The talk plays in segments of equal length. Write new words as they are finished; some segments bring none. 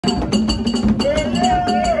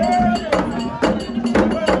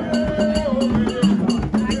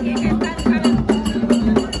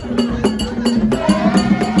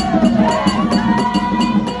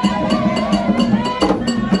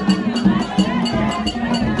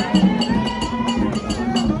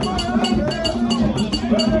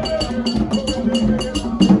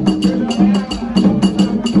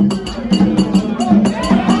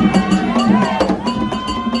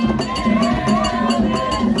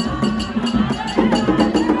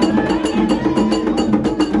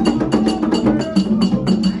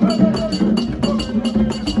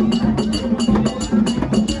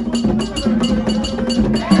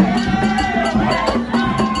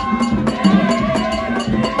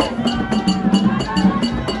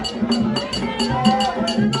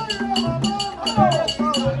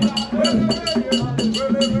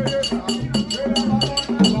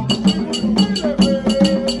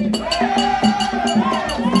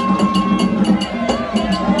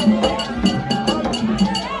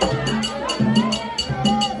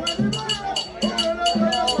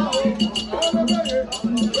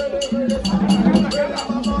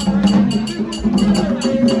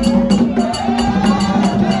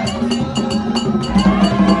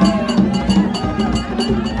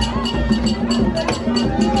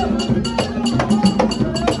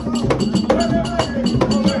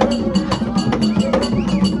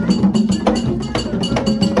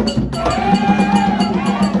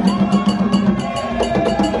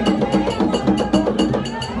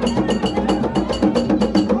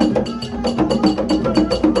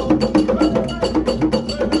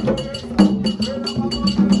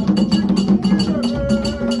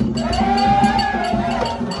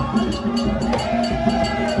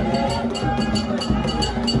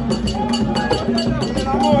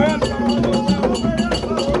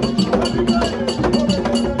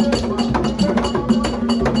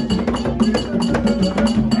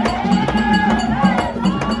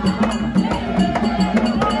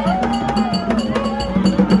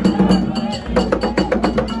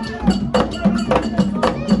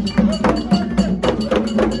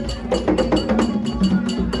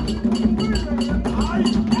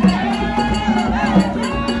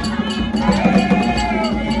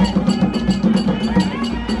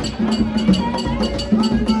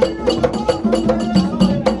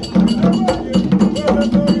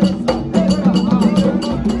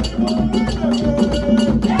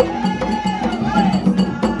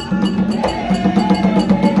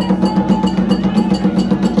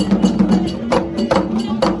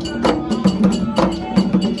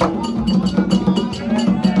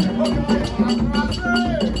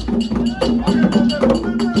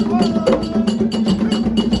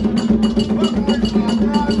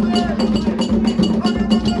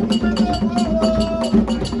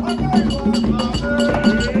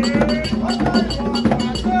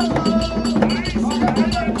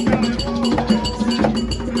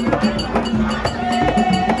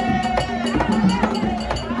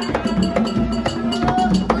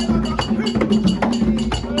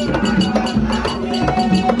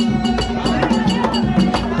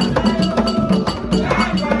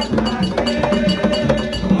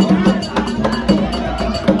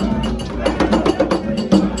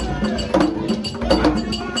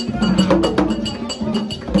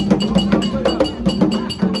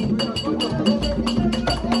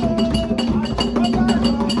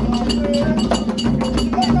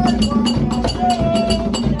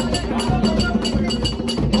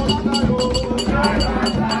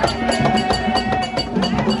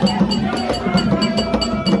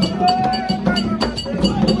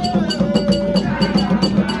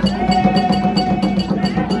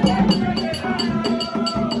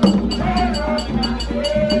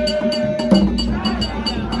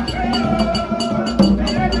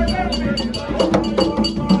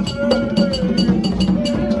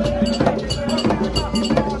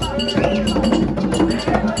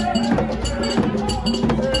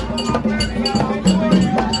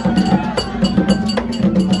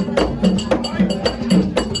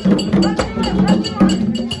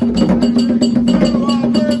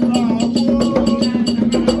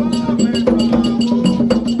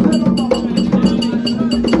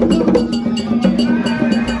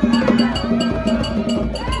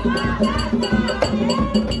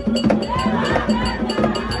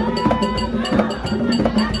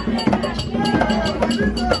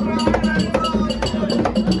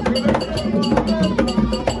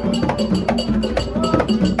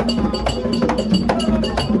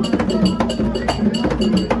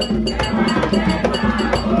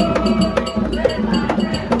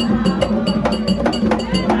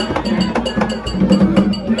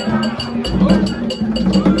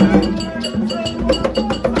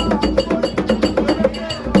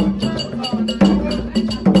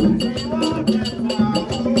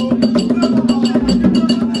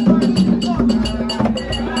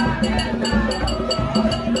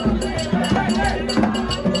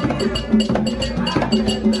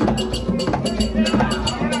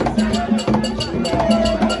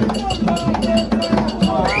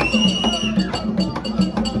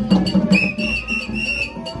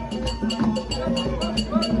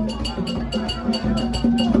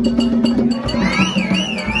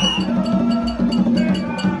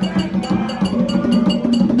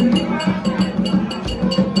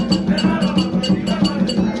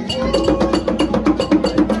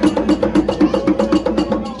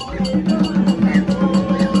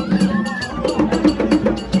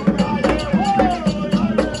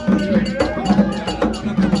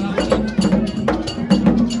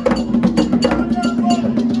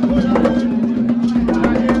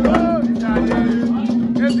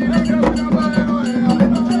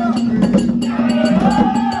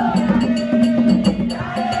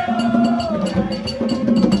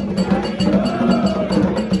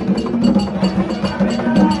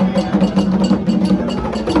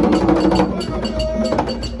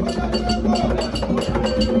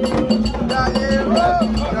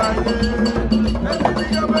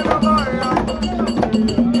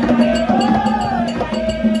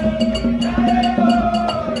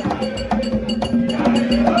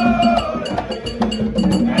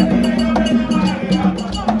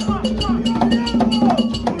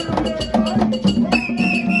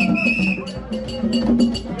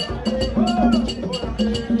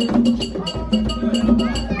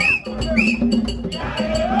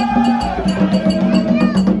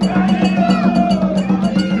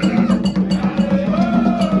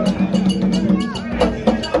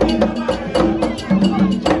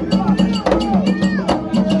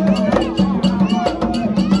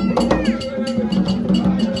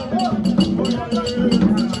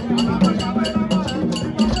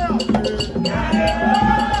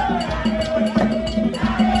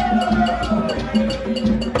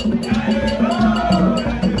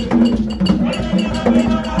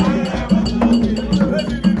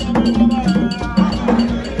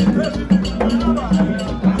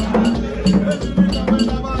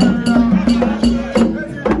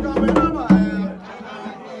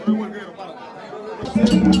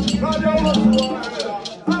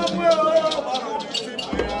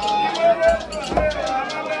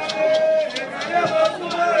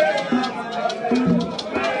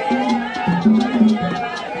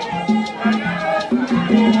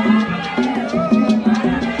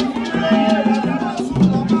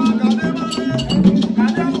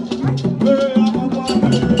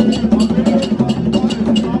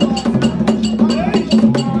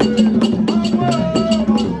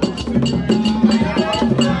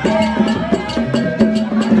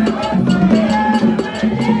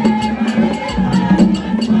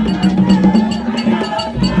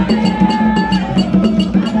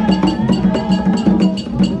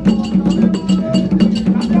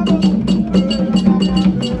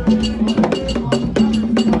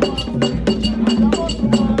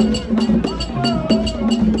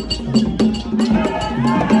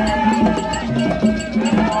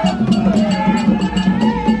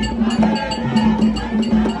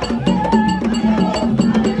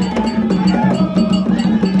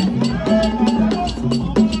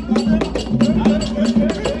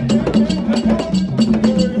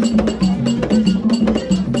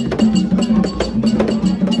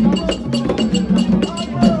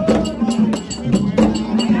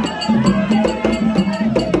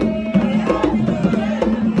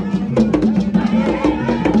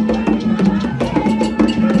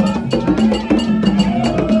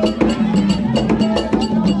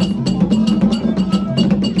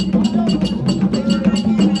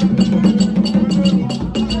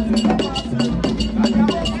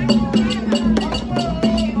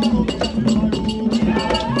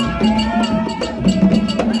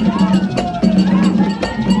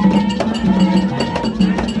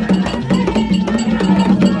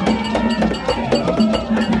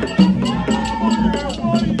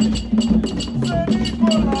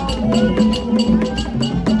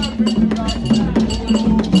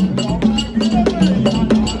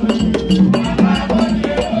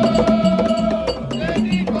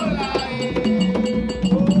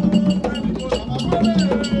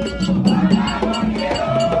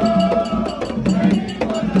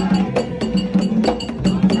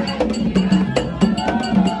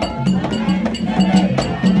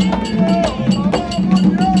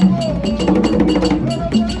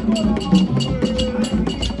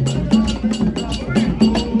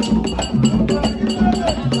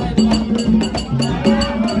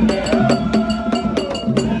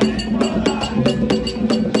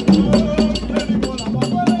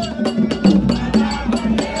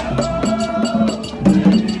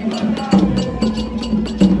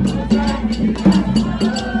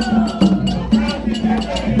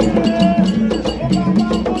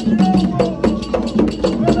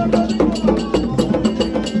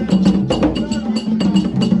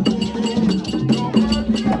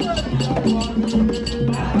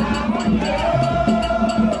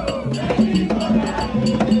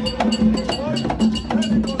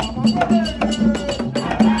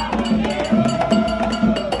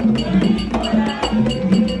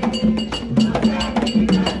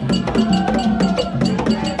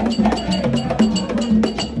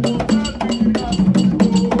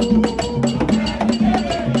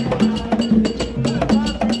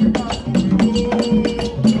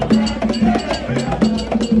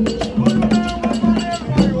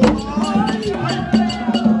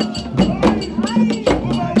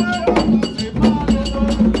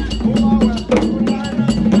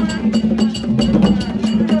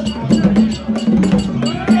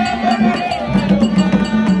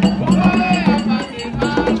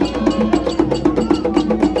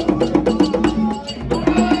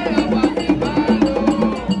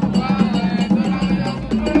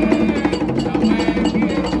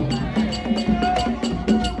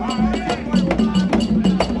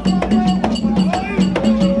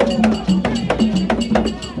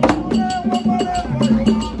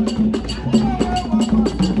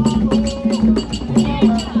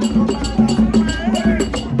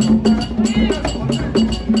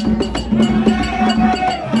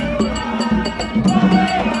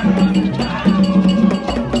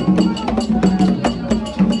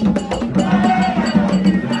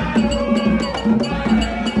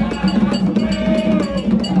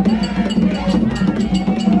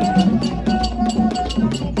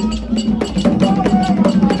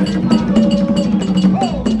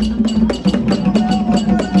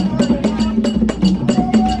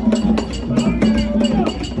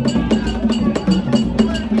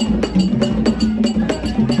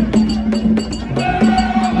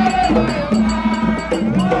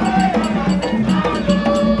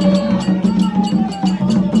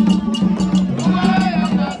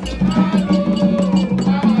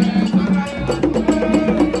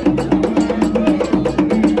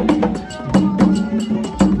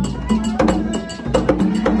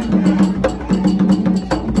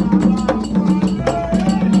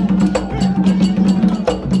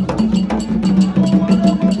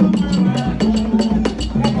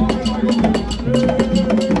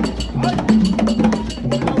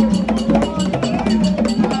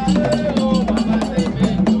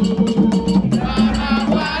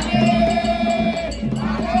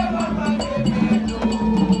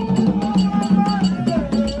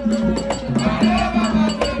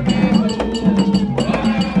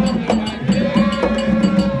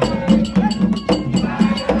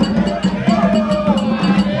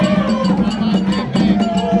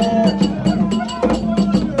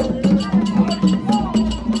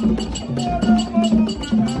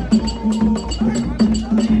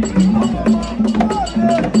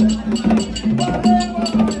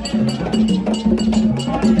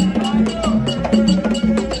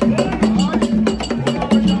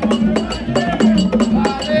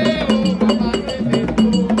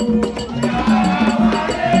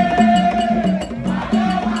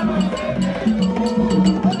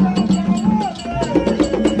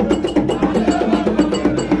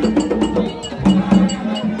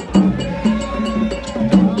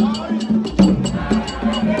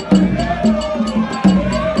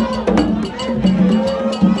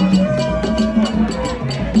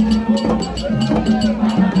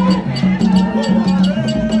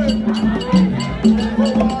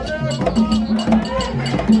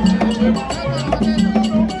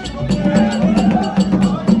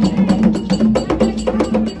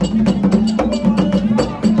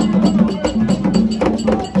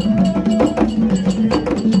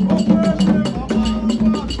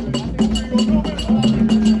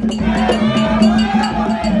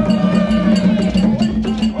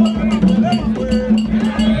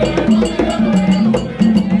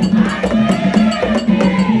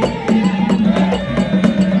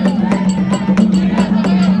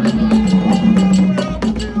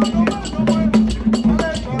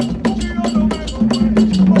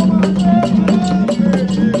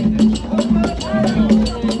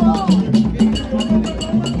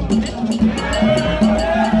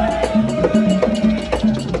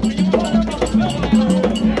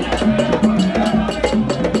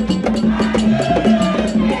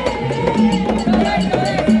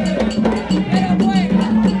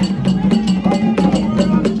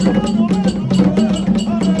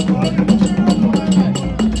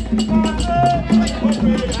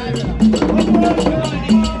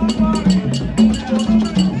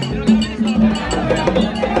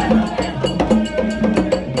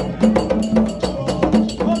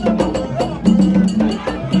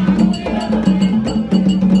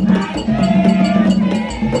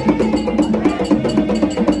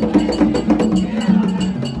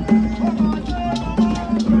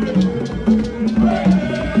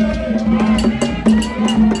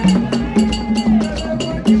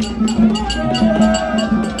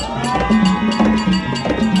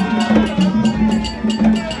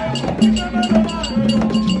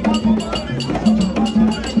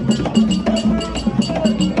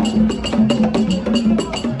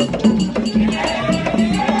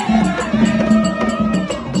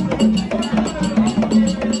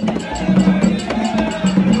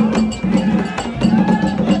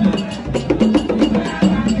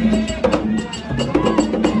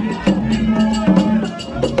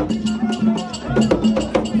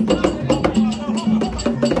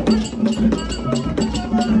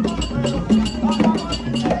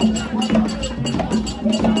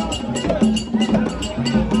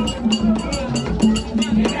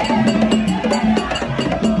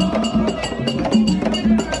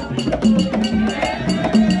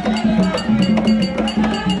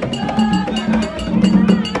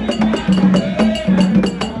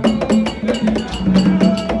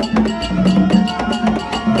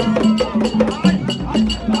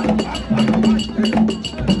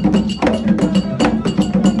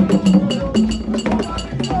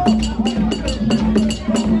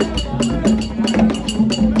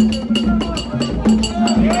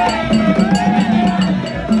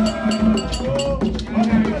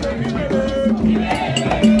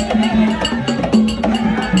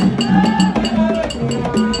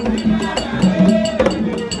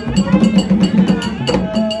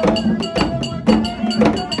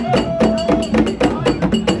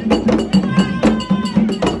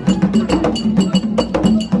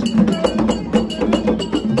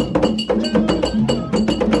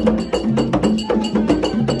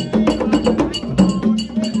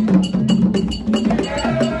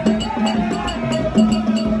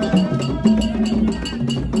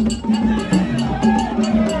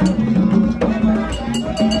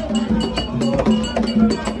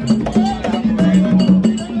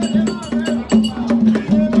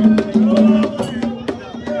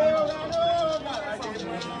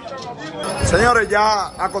Señores, ya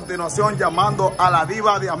a continuación llamando a la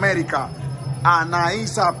diva de América,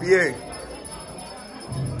 Anaysa a pie.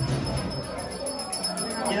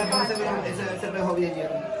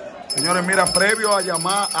 Señores, mira, previo a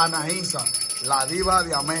llamar a Anaysa, la diva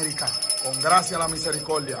de América, con gracia a la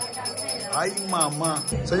misericordia. Ay, mamá.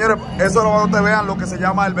 Señores, eso es lo que ustedes vean, lo que se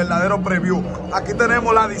llama el verdadero preview. Aquí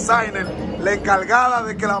tenemos la designer, la encargada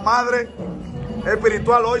de que la madre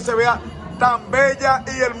espiritual hoy se vea tan bella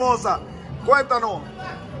y hermosa. Cuéntanos,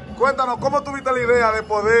 ¿cómo tuviste la idea de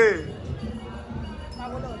poder?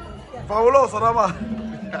 Fabuloso, nada más.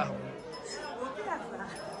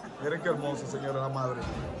 Miren qué hermoso, señora, la madre.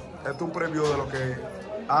 Esto es un preview de lo que,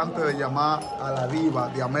 antes de llamar a la diva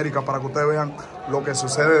de América, para que ustedes vean lo que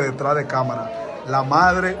sucede detrás de cámara. La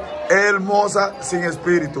madre hermosa sin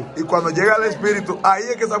espíritu. Y cuando llega el espíritu, ahí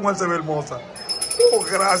es que esa mujer se ve hermosa. Oh,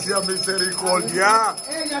 gracias, misericordia.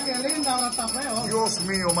 Ella que linda, ahora está feo. Dios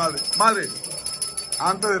mío, madre. Madre,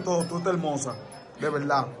 antes de todo, tú estás hermosa. De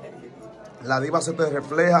verdad. La diva se te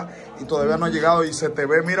refleja y todavía no ha llegado y se te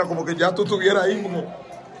ve, mira, como que ya tú estuvieras ahí, como...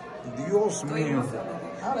 Dios mío.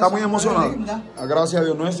 Está muy emocionada. Gracias a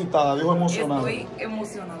Dios, no es citada, Dios emocionada. Estoy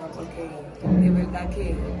emocionada porque de verdad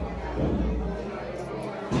que...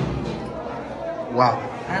 Wow.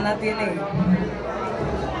 Ana tiene...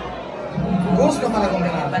 Busca para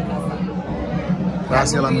combinar.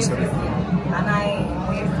 Gracias a la misericordia. Ana es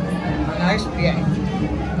muy especial. Ana es bien.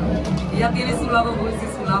 Ella tiene su lado dulce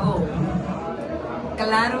y su lado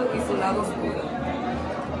claro y su lado oscuro.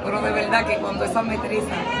 Pero de verdad que cuando esa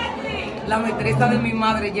metresa, la metresa de mi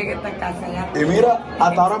madre llega a esta casa ya. Y mira,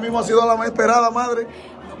 hasta ahora mismo ha sido la más esperada, madre.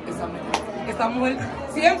 Esa mujer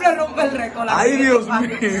siempre rompe el récord. Ay, Dios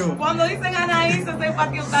mío. Cuando dicen Anaysa, ese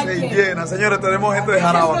patio está se lleno. llena, señores. Tenemos gente de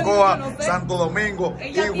Jarabacoa, Santo Domingo,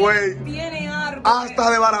 Higüey, hasta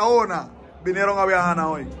de Barahona. Vinieron a ver a Ana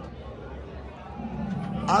hoy.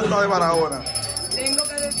 Hasta de Barahona. Tengo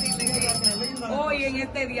que decirle que hoy, en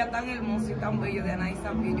este día tan hermoso y tan bello de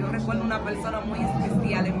Anaysa, yo recuerdo una persona muy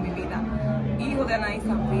especial en mi vida, hijo de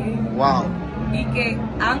Anaysa. Wow. Y que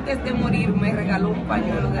antes de morir me regaló un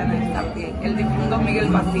pañuelo de Anaysa, el difunto Miguel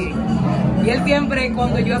Macías. Y él siempre,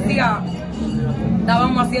 cuando yo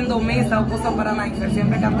estábamos haciendo mesa o cosas para Anaysa, él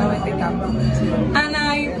siempre cantaba este canto.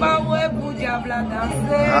 Anaysa huepuya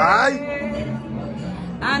blatase. Ay.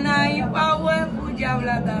 Anaysa huepuya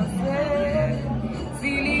blatase.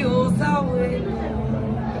 Siliosa abuelo.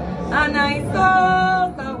 Anaysa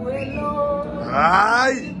abuelo.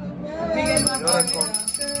 Ay. Miguel Macías.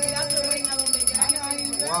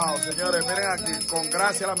 Wow, señores, miren aquí, con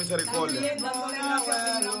gracia a la misericordia. También dándole gracias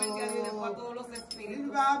primeramente a Dios, después a todos los espíritus. Y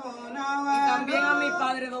también a mi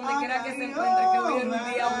padre, donde quiera que se encuentre, que hoy es un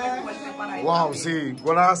día muy fuerte para él. Wow, sí,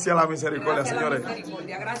 gracias a la misericordia, Gracias señores. a la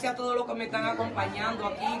misericordia. Gracias a todos los que me están acompañando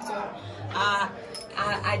aquí,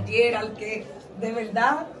 ayer, al que de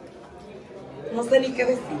verdad no sé ni qué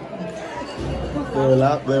decir. De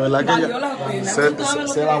verdad que Valió ella la pena.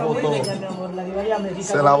 se la botó.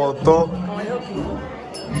 Se la botó.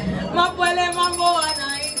 Más puede mambo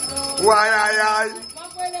Anaysa. Guay, ay, ay. Más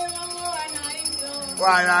puede mambo Anaysa.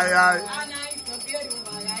 Guay, ay, ay. Anaysa quiere un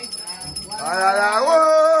bagaita. Ay, ay, ay.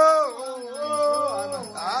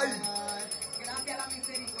 Ay. Gracias a la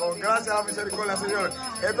misericordia. Con gracias a la misericordia, señores.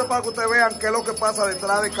 Esto es para que ustedes vean qué es lo que pasa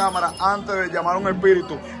detrás de cámara antes de llamar a un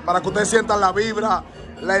espíritu. Para que ustedes sientan la vibra,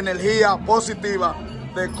 la energía positiva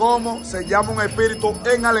de cómo se llama un espíritu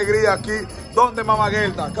en alegría aquí. ¿Dónde, mamá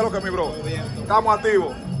Gertha? ¿Qué es lo que es, mi bro? Estamos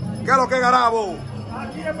activos. ¿Qué es lo que es, Garabo?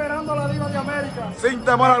 Aquí esperando a la diva de América. Sin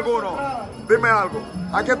temor alguno. Dime algo.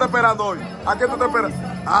 ¿A quién está esperando hoy? ¿A quién tú te esperas?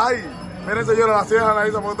 Ay, miren, señores, la sierra de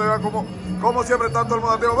Anaysa, porque ustedes vean cómo siempre está todo el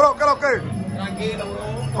mundo activo. Bro, ¿qué es lo que es? Tranquilo,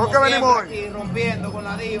 bro. ¿Por qué venimos hoy? Aquí rompiendo con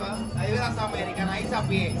la diva de las Américas, Anaysa a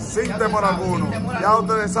pie. Sin temor alguno. Ya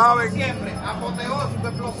ustedes saben. Siempre, apoteósico,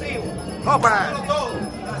 explosivo. No, pues. Todo.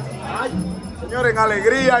 Ay, señores, en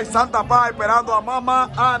alegría y santa paz, esperando a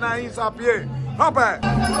mamá Anaysa a pie. No, pues.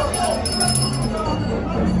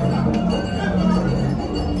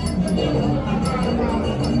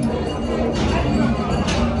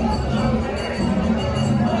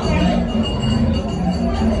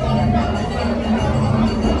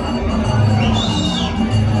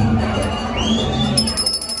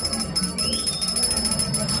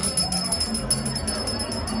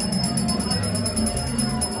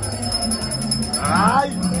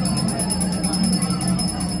 Ay.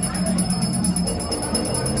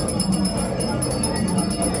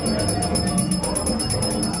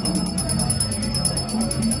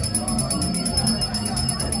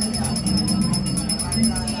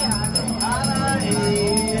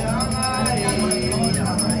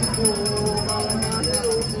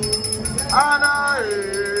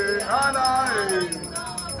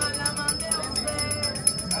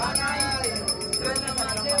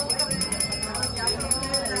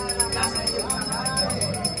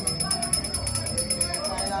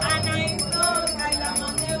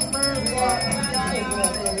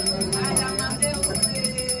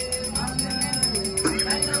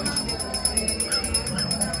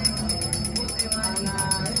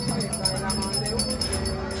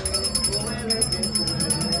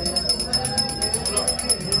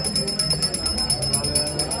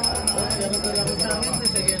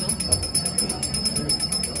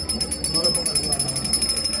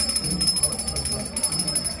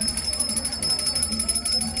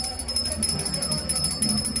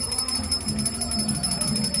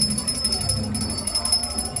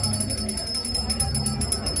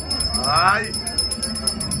 Ay.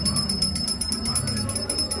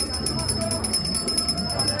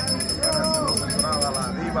 La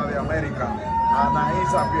diva de América,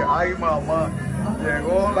 Anaysa. Ay, mamá,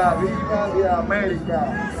 llegó la diva de América.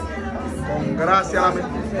 Con gracias a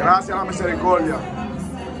la misericordia.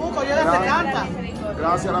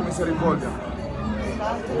 Gracias a la misericordia.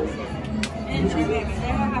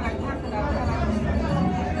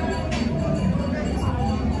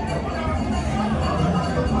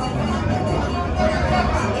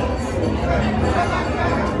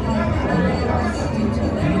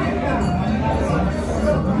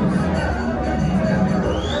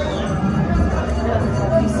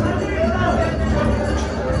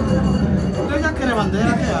 ¿Ella quiere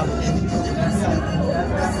bandera? ¿Qué hace?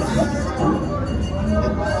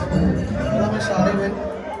 Dame salir, ven.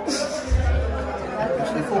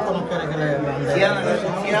 Si Cuco no quiere que le bandera.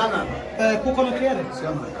 Haitiana. Cuco no quiere.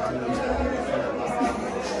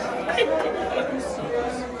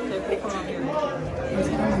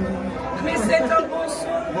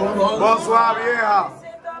 Bonsoir, vieja.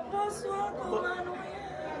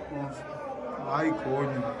 Ay,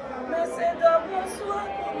 coño.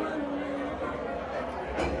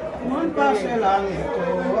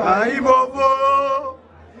 Ay, bobo.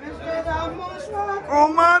 Con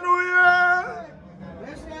Manuel.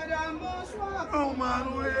 Con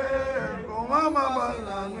Manuel. Con mamá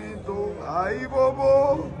balanito. Ay,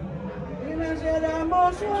 bobo.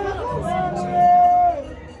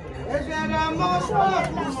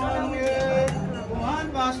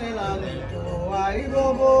 Ay,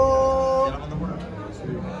 bobo.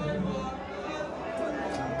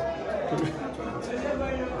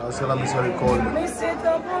 Gracias a la misericordia.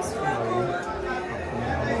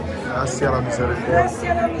 Gracias a la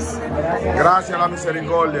misericordia. Gracias a la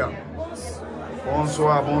misericordia.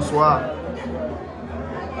 Bonsoir, bonsoir.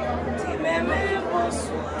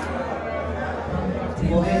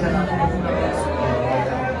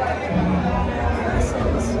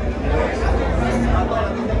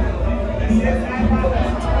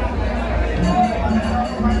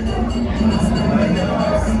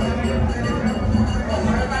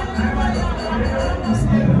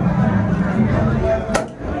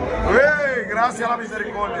 ¡Hey! Gracias a la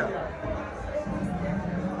misericordia.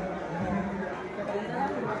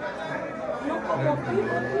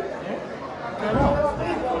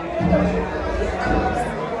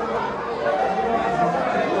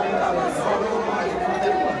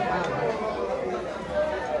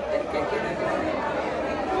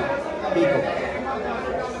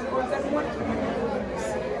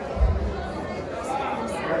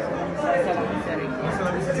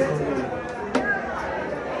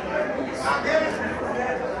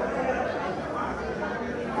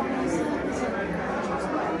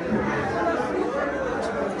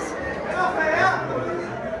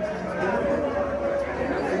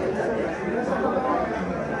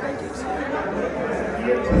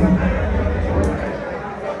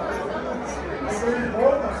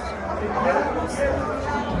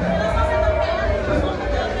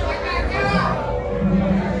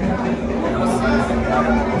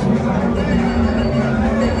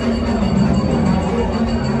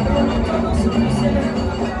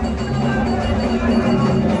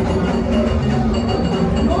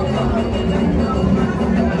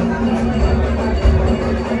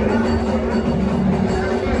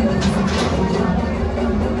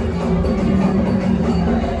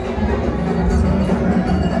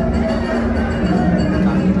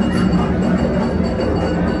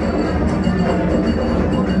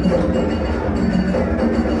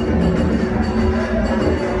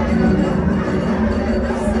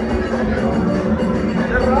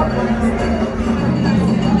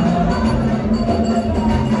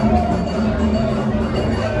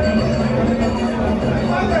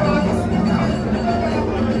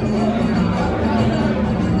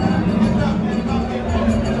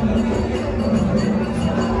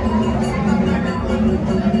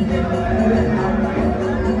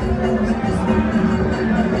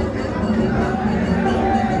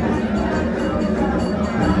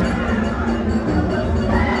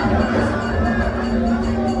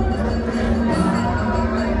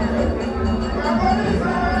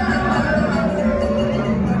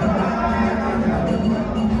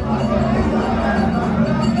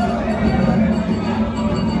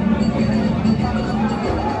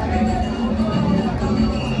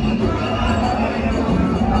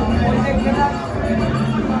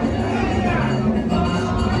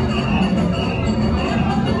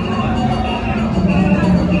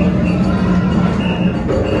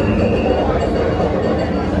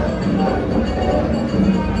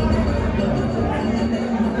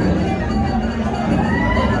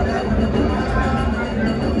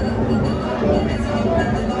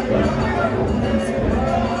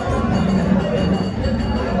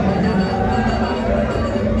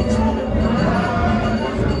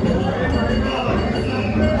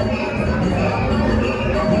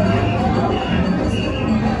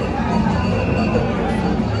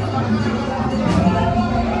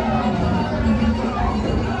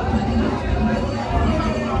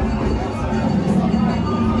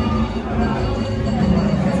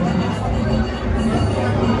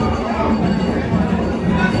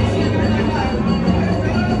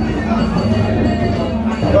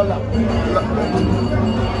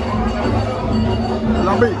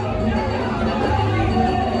 La vi.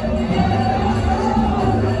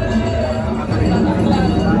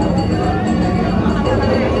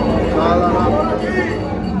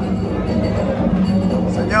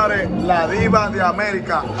 Señores, la diva de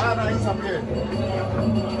América, Anaysa,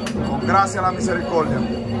 con gracia a la misericordia.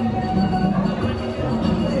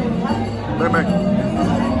 Ven, ven.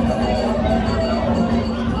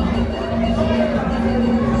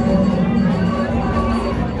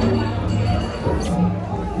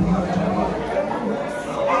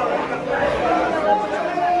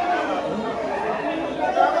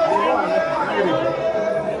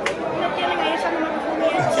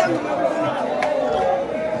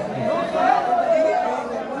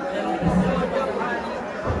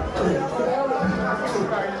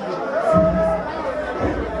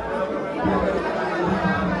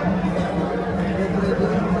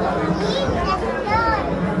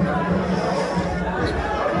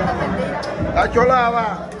 La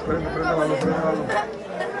cholada. Prende la luz, prende la luz.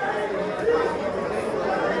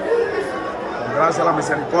 Con gracia a la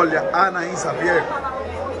misericordia, Anaysa,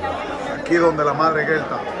 aquí donde la madre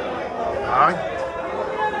Gertha. Ay.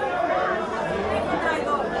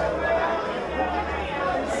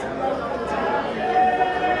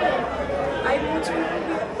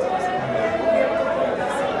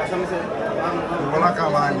 Llegó la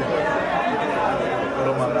cabaña.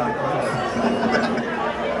 Pero madre.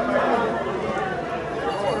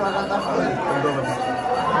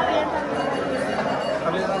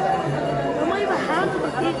 Vamos a ir bajando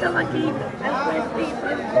poquito, poquito.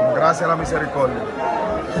 Con gracia a la misericordia.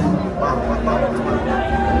 Vamos, vamos, vamos.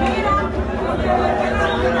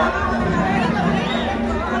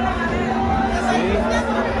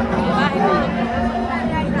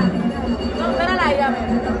 No, ven al aire, a ver.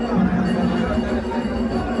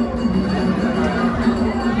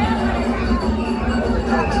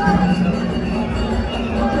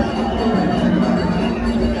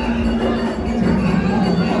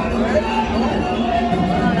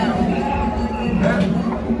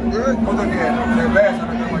 ¿Cuánto quieres? Cerveza,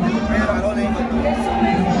 mira, lo digo.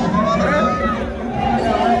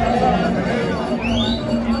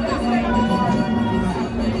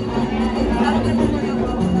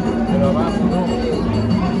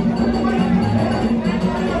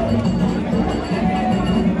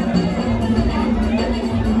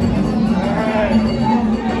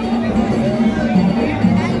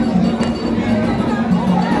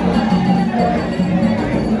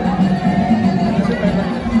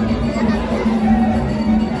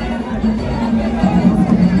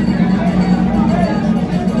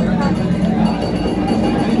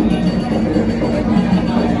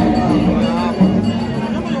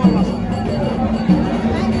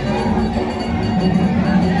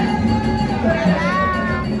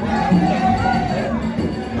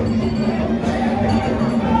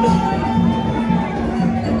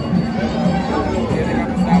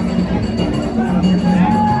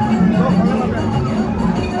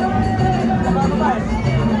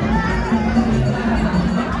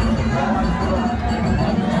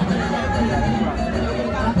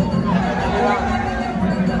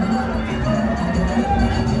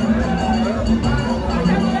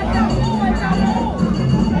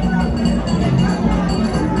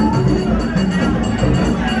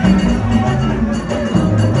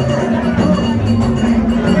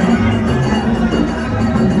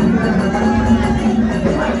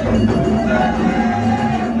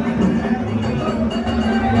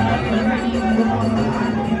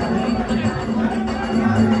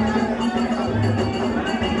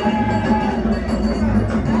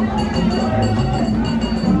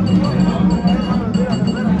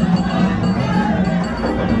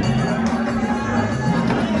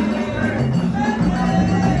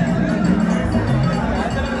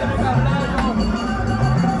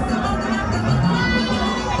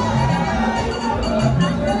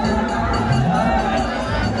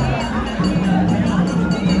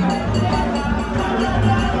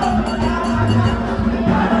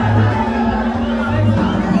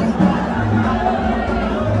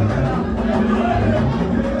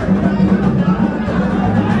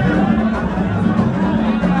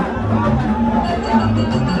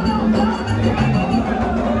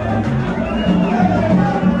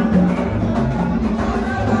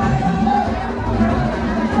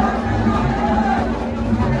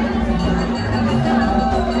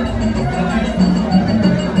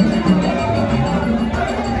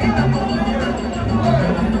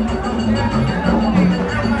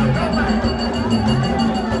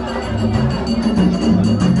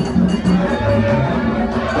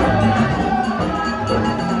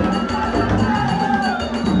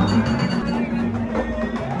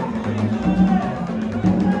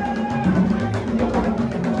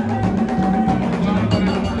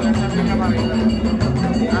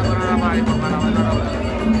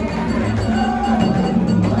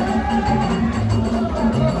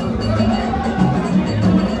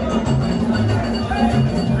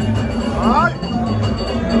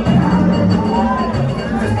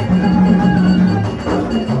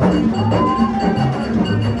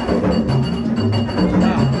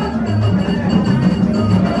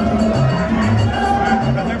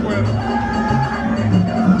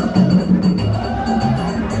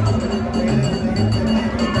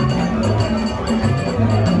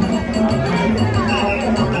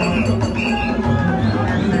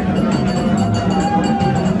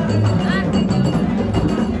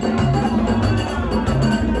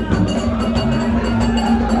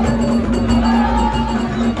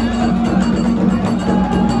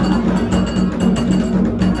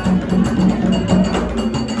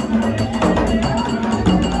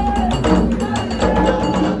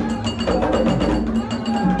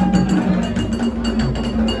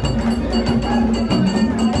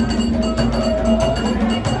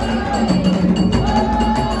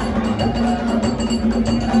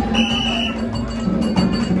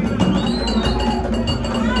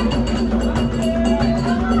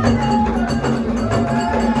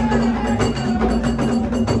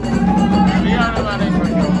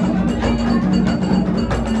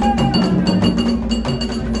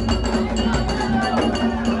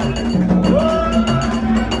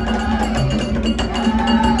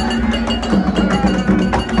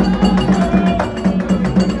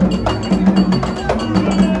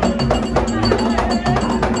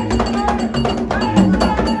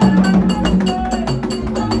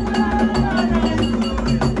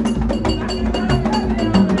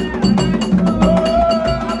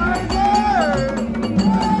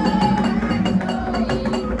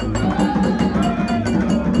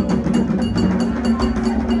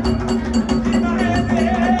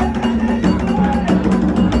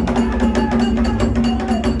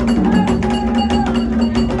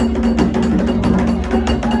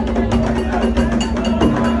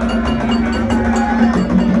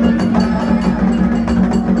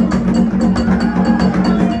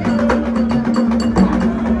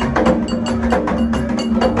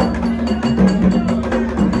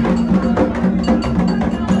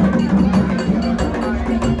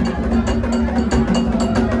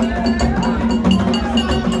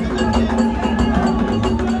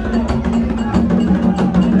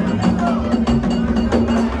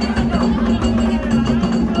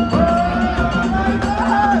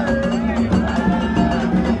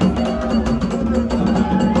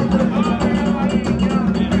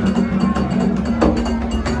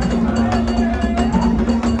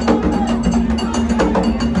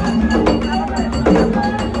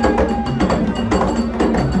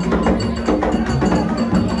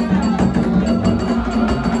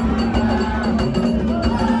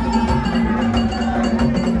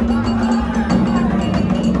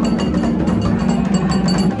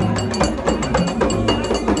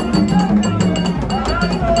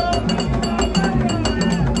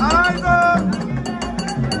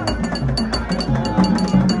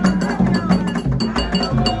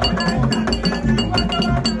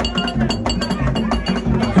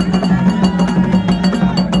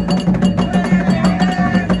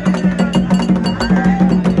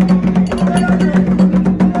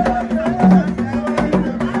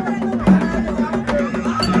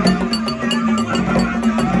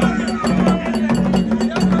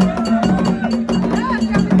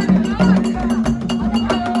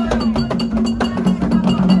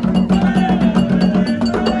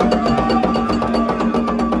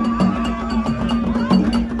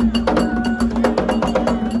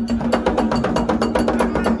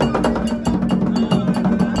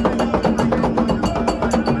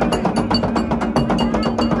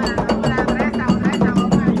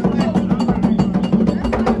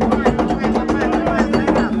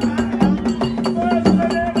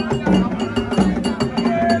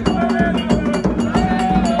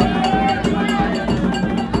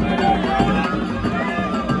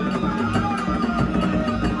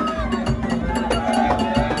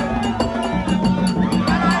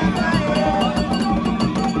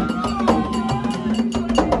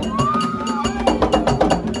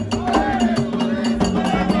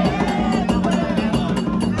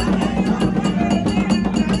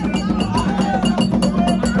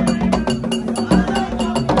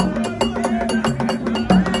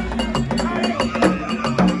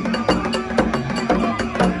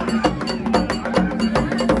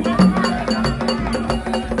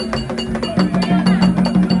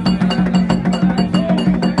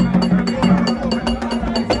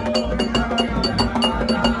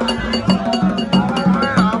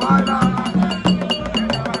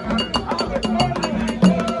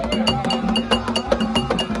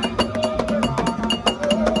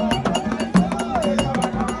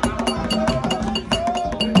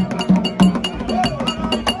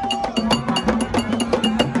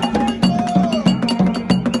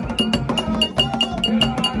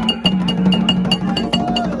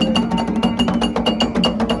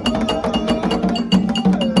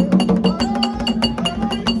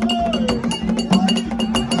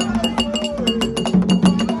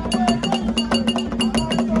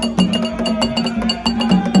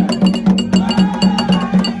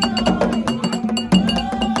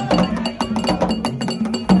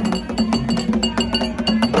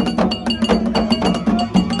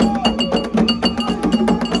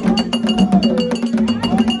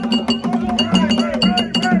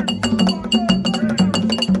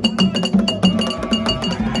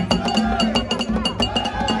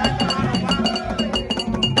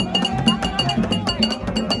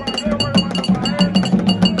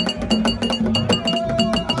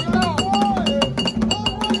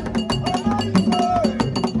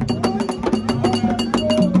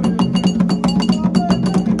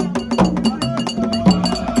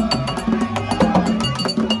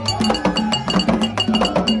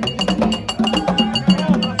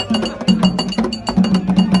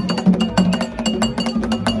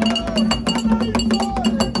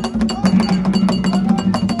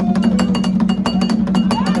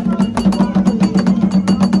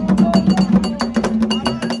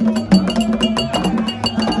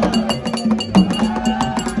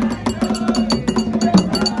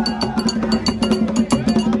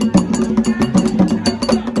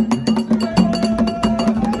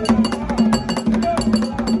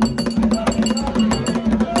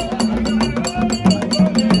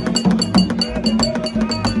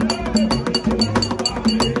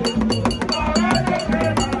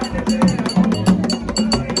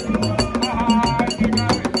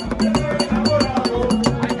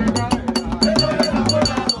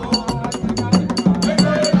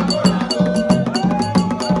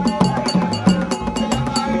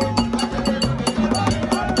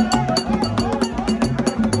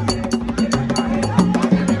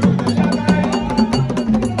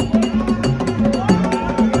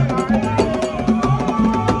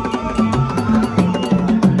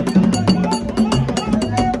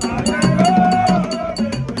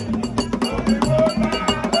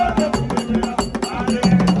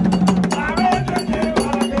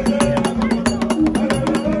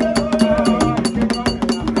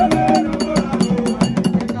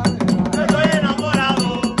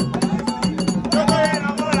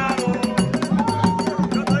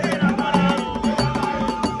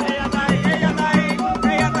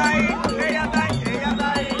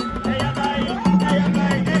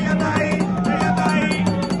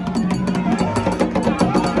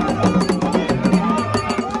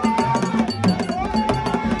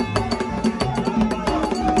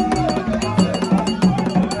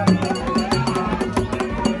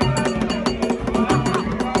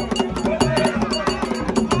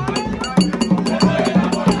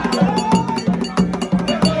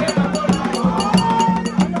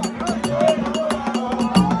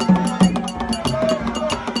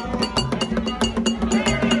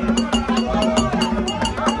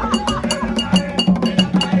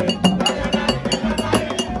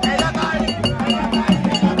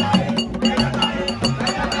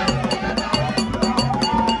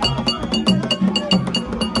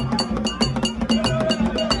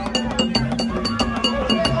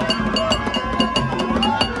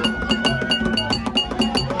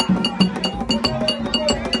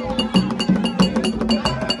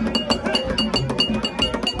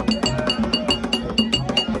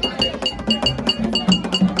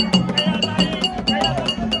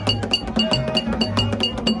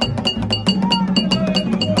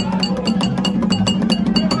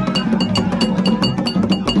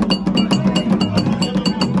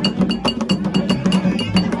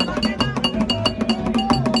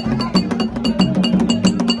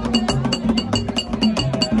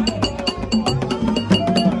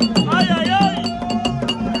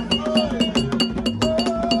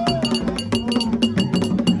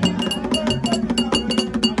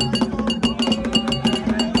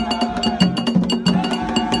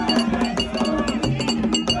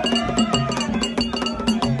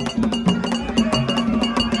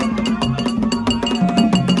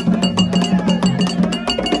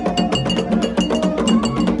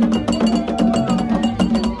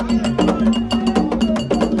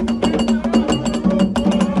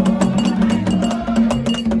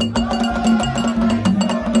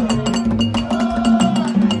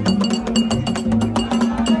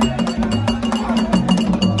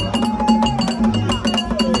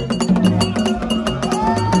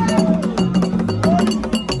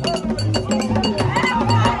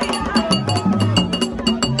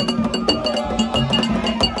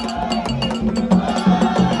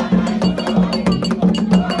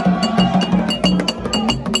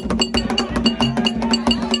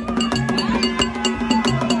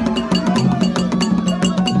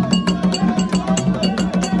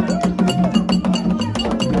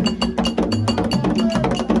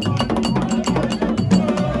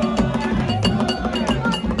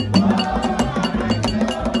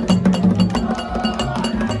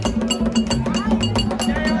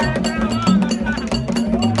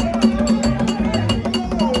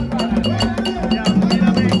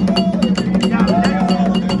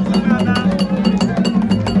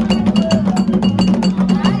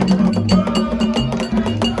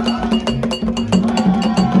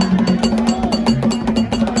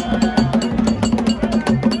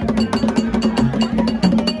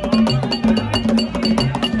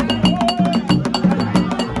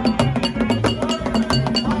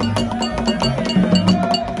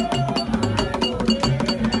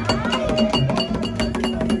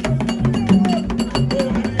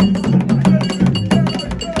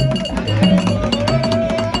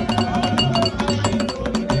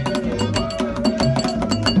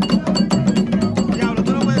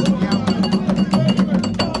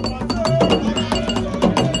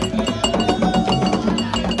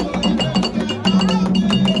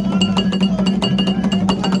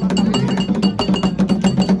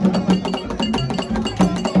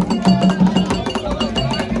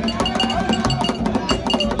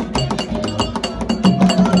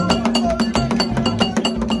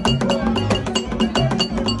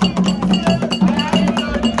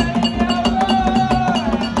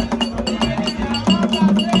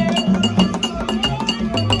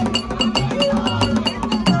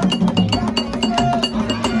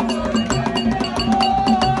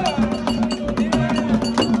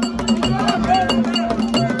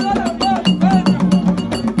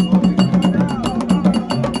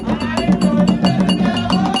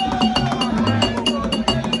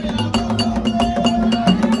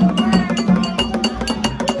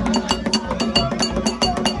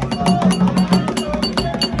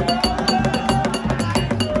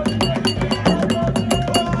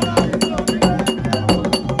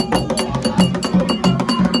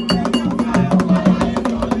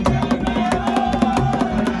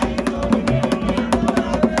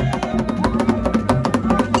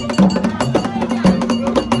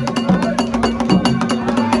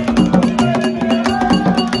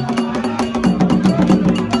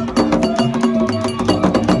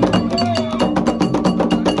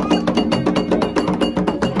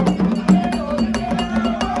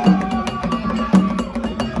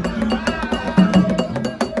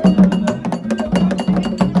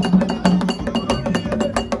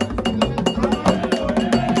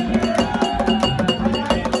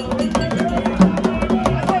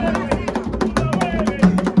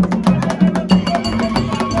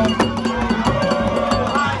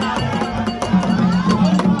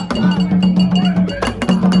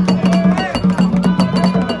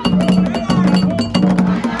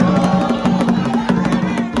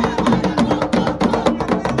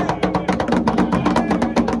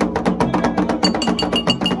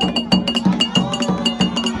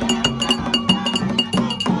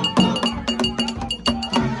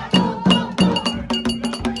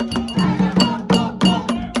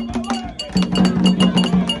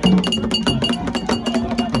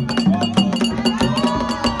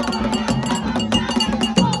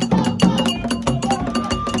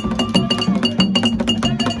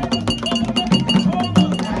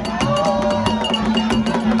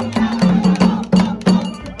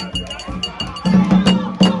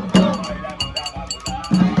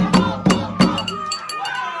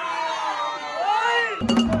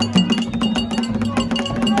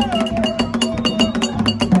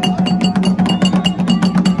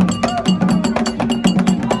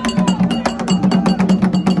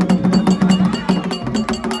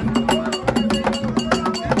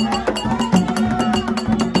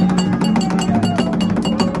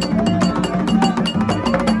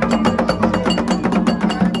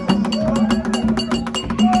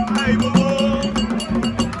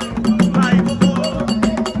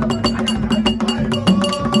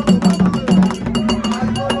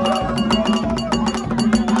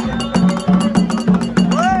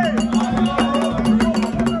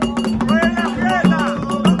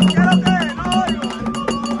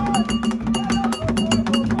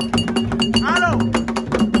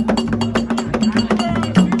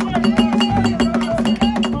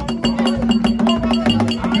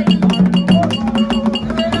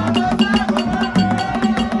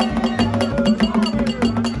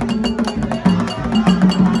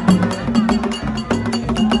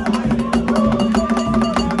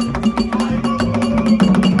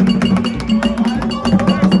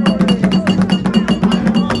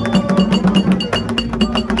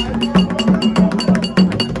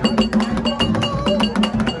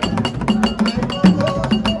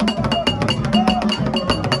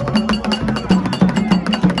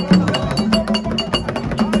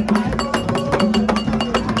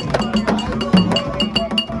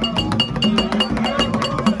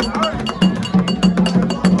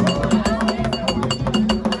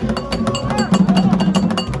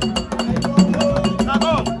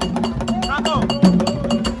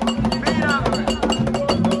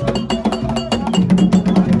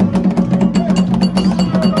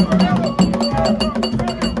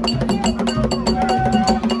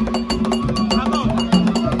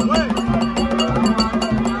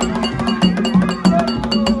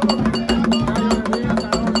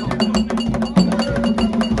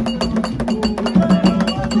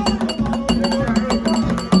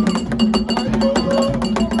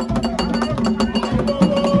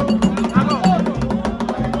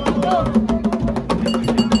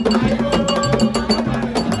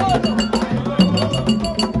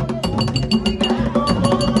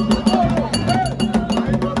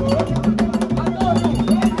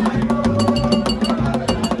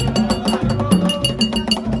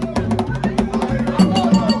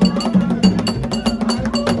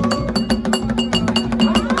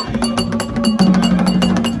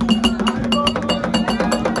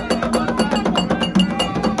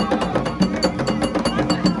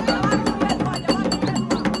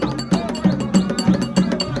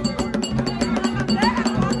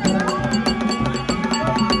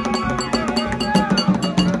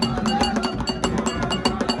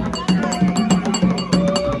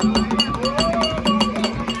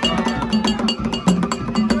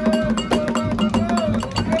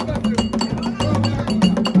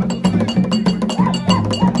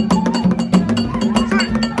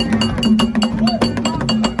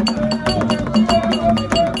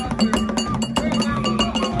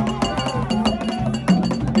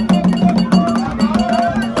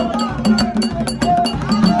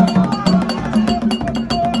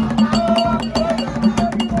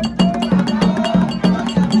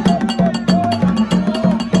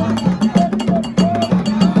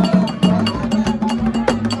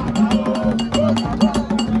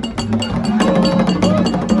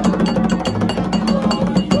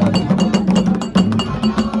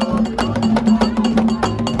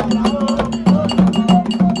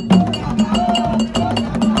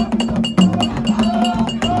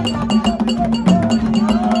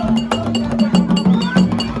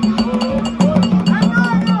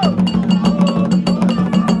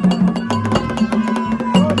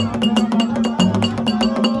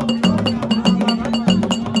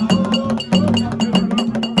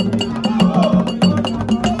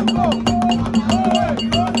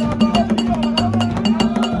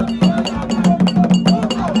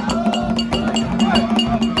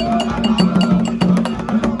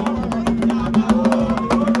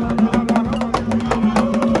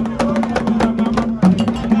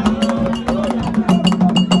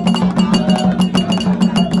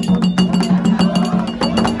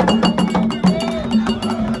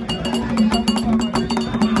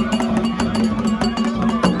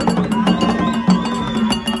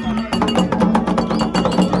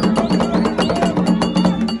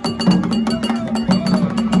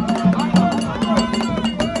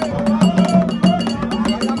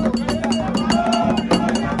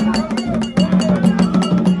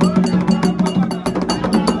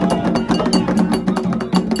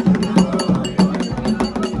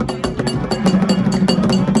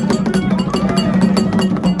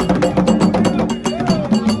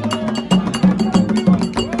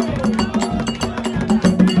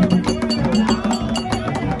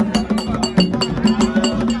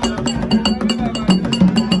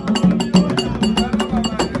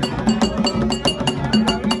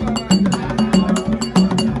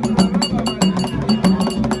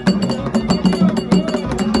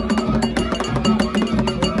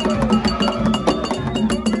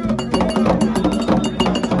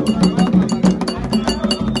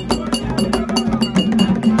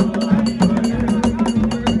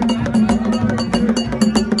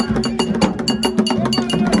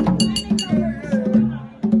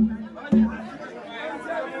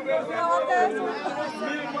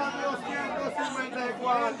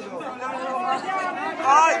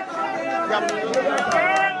 ¡Ay!